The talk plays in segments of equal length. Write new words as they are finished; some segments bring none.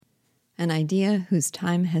An idea whose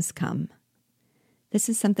time has come. This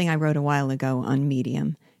is something I wrote a while ago on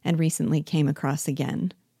Medium and recently came across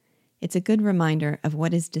again. It's a good reminder of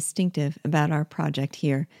what is distinctive about our project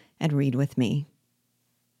here at Read With Me.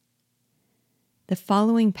 The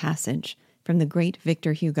following passage from the great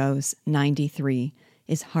Victor Hugo's 93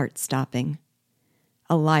 is heart-stopping.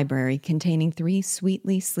 A library containing 3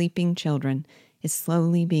 sweetly sleeping children is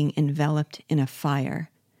slowly being enveloped in a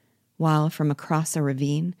fire, while from across a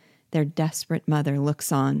ravine, their desperate mother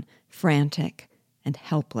looks on, frantic and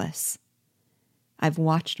helpless. I've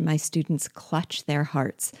watched my students clutch their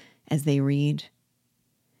hearts as they read.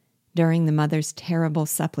 During the mother's terrible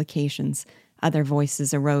supplications, other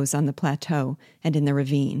voices arose on the plateau and in the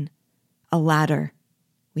ravine. A ladder.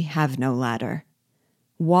 We have no ladder.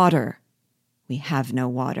 Water. We have no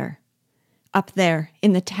water. Up there,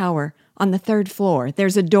 in the tower, on the 3rd floor,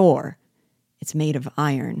 there's a door. It's made of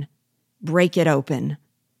iron. Break it open.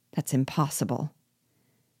 That's impossible.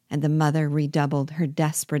 And the mother redoubled her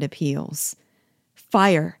desperate appeals.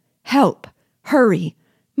 Fire! Help! Hurry!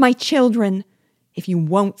 My children! If you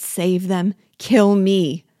won't save them, kill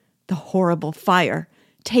me! The horrible fire!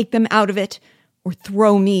 Take them out of it, or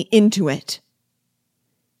throw me into it!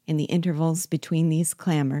 In the intervals between these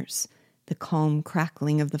clamors, the calm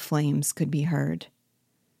crackling of the flames could be heard.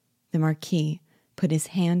 The Marquis put his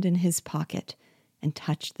hand in his pocket and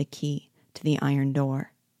touched the key to the iron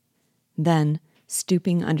door. Then,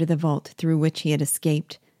 stooping under the vault through which he had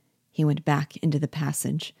escaped, he went back into the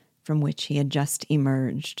passage from which he had just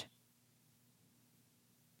emerged.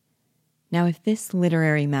 Now, if this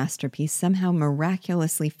literary masterpiece somehow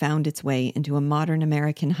miraculously found its way into a modern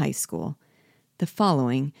American high school, the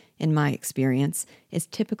following, in my experience, is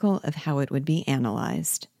typical of how it would be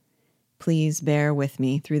analyzed. Please bear with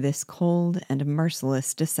me through this cold and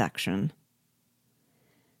merciless dissection.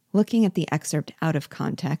 Looking at the excerpt out of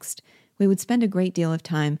context, we would spend a great deal of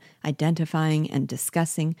time identifying and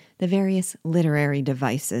discussing the various literary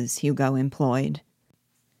devices Hugo employed.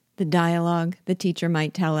 The dialogue, the teacher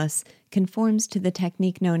might tell us, conforms to the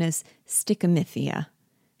technique known as stichomythia,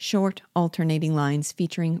 short, alternating lines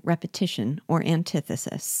featuring repetition or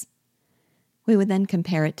antithesis. We would then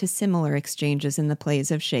compare it to similar exchanges in the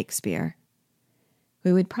plays of Shakespeare.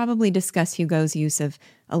 We would probably discuss Hugo's use of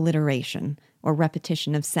alliteration or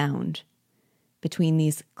repetition of sound. Between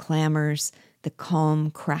these clamors, the calm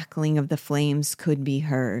crackling of the flames could be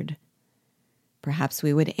heard. Perhaps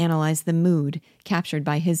we would analyze the mood captured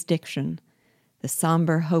by his diction, the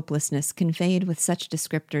somber hopelessness conveyed with such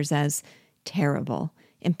descriptors as terrible,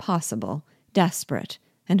 impossible, desperate,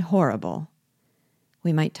 and horrible.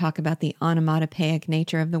 We might talk about the onomatopoeic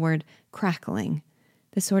nature of the word crackling,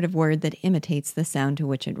 the sort of word that imitates the sound to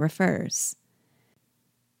which it refers.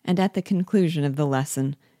 And at the conclusion of the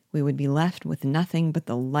lesson, we would be left with nothing but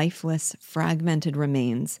the lifeless, fragmented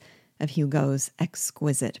remains of Hugo's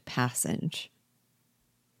exquisite passage.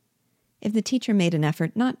 If the teacher made an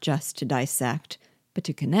effort not just to dissect, but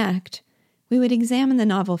to connect, we would examine the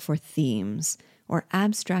novel for themes, or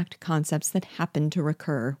abstract concepts that happen to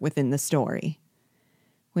recur within the story.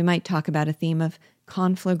 We might talk about a theme of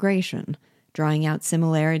conflagration, drawing out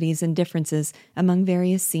similarities and differences among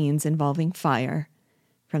various scenes involving fire,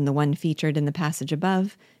 from the one featured in the passage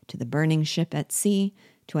above, to the burning ship at sea,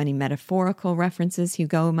 to any metaphorical references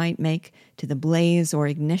Hugo might make to the blaze or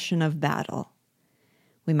ignition of battle.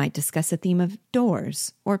 We might discuss a theme of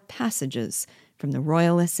doors or passages, from the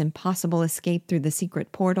royalists' impossible escape through the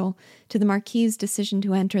secret portal to the Marquis's decision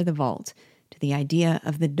to enter the vault, to the idea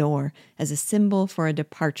of the door as a symbol for a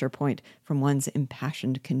departure point from one's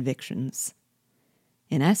impassioned convictions.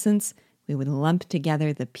 In essence, we would lump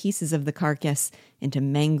together the pieces of the carcass into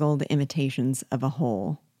mangled imitations of a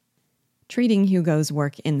whole. Treating Hugo's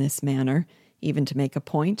work in this manner, even to make a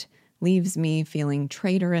point, leaves me feeling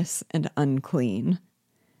traitorous and unclean.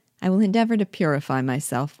 I will endeavor to purify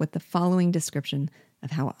myself with the following description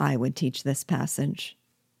of how I would teach this passage.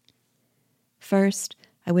 First,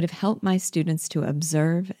 I would have helped my students to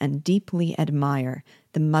observe and deeply admire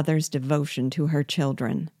the mother's devotion to her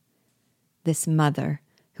children. This mother,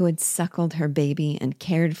 who had suckled her baby and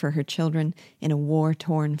cared for her children in a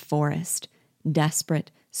war-torn forest, desperate,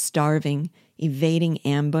 starving, evading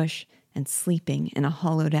ambush, and sleeping in a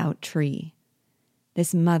hollowed-out tree.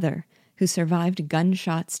 This mother, who survived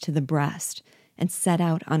gunshots to the breast and set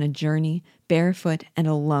out on a journey, barefoot and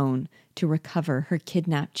alone, to recover her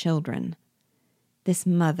kidnapped children. This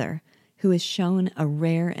mother, who is shown a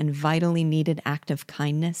rare and vitally needed act of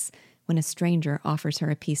kindness when a stranger offers her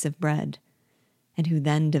a piece of bread, and who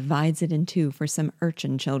then divides it in two for some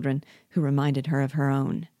urchin children who reminded her of her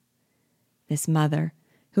own. This mother,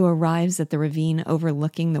 who arrives at the ravine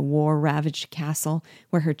overlooking the war-ravaged castle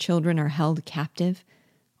where her children are held captive,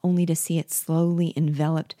 only to see it slowly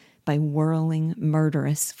enveloped by whirling,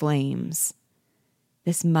 murderous flames.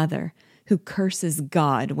 This mother who curses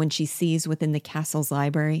God when she sees within the castle's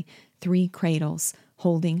library 3 cradles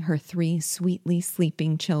holding her 3 sweetly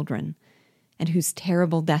sleeping children, and whose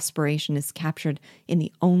terrible desperation is captured in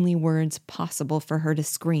the only words possible for her to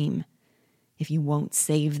scream, "If you won't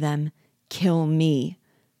save them, kill me,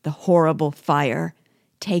 the horrible fire.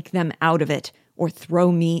 Take them out of it or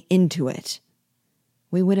throw me into it."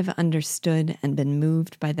 We would have understood and been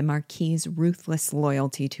moved by the Marquis's ruthless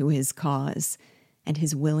loyalty to his cause and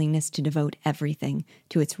his willingness to devote everything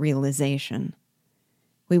to its realization.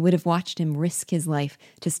 We would have watched him risk his life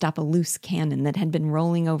to stop a loose cannon that had been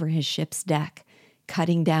rolling over his ship's deck,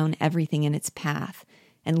 cutting down everything in its path,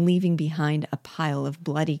 and leaving behind a pile of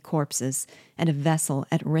bloody corpses and a vessel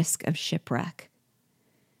at risk of shipwreck.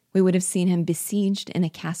 We would have seen him besieged in a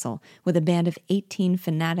castle with a band of 18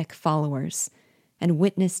 fanatic followers, and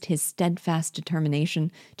witnessed his steadfast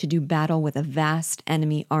determination to do battle with a vast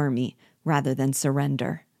enemy army rather than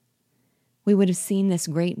surrender. We would have seen this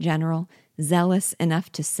great general zealous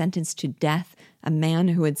enough to sentence to death a man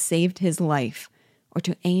who had saved his life, or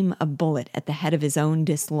to aim a bullet at the head of his own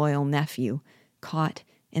disloyal nephew, caught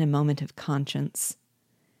in a moment of conscience.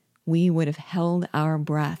 We would have held our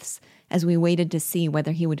breaths as we waited to see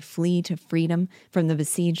whether he would flee to freedom from the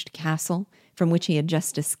besieged castle from which he had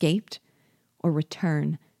just escaped, or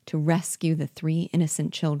return to rescue the 3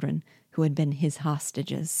 innocent children who had been his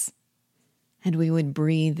hostages. And we would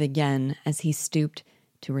breathe again as he stooped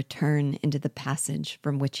to return into the passage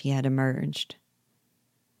from which he had emerged.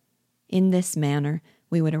 In this manner,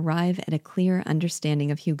 we would arrive at a clear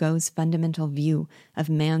understanding of Hugo's fundamental view of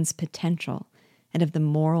man's potential and of the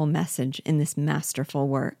moral message in this masterful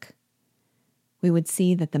work. We would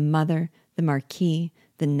see that the mother, the Marquis,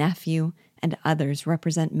 the nephew, and others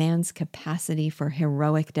represent man's capacity for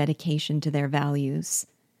heroic dedication to their values.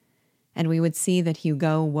 And we would see that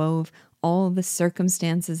Hugo wove all the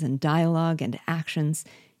circumstances and dialogue and actions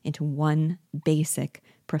into one basic,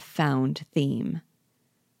 profound theme.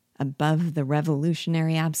 Above the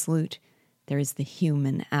revolutionary absolute, there is the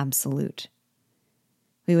human absolute.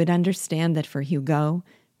 We would understand that for Hugo,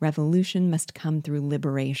 revolution must come through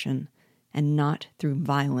liberation and not through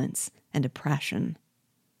violence and oppression.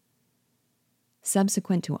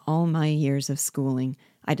 Subsequent to all my years of schooling,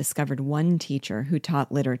 I discovered one teacher who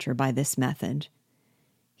taught literature by this method.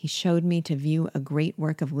 He showed me to view a great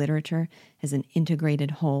work of literature as an integrated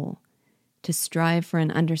whole, to strive for an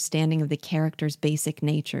understanding of the character's basic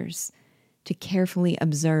natures, to carefully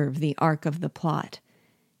observe the arc of the plot,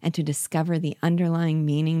 and to discover the underlying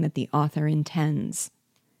meaning that the author intends.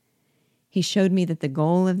 He showed me that the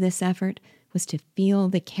goal of this effort was to feel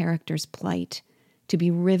the character's plight, to be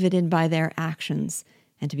riveted by their actions,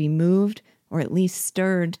 and to be moved, or at least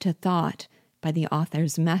stirred to thought, by the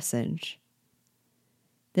author's message.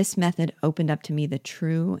 This method opened up to me the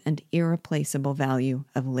true and irreplaceable value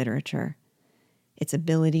of literature, its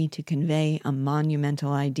ability to convey a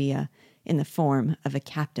monumental idea in the form of a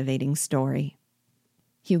captivating story.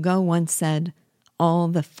 Hugo once said, "All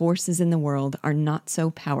the forces in the world are not so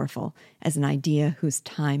powerful as an idea whose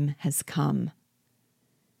time has come."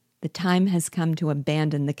 The time has come to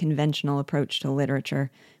abandon the conventional approach to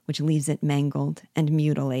literature, which leaves it mangled and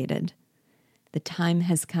mutilated. The time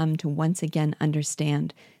has come to once again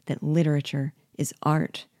understand that literature is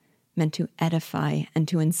art, meant to edify and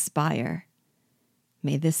to inspire.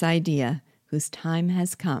 May this idea, whose time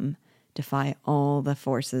has come, defy all the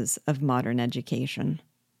forces of modern education.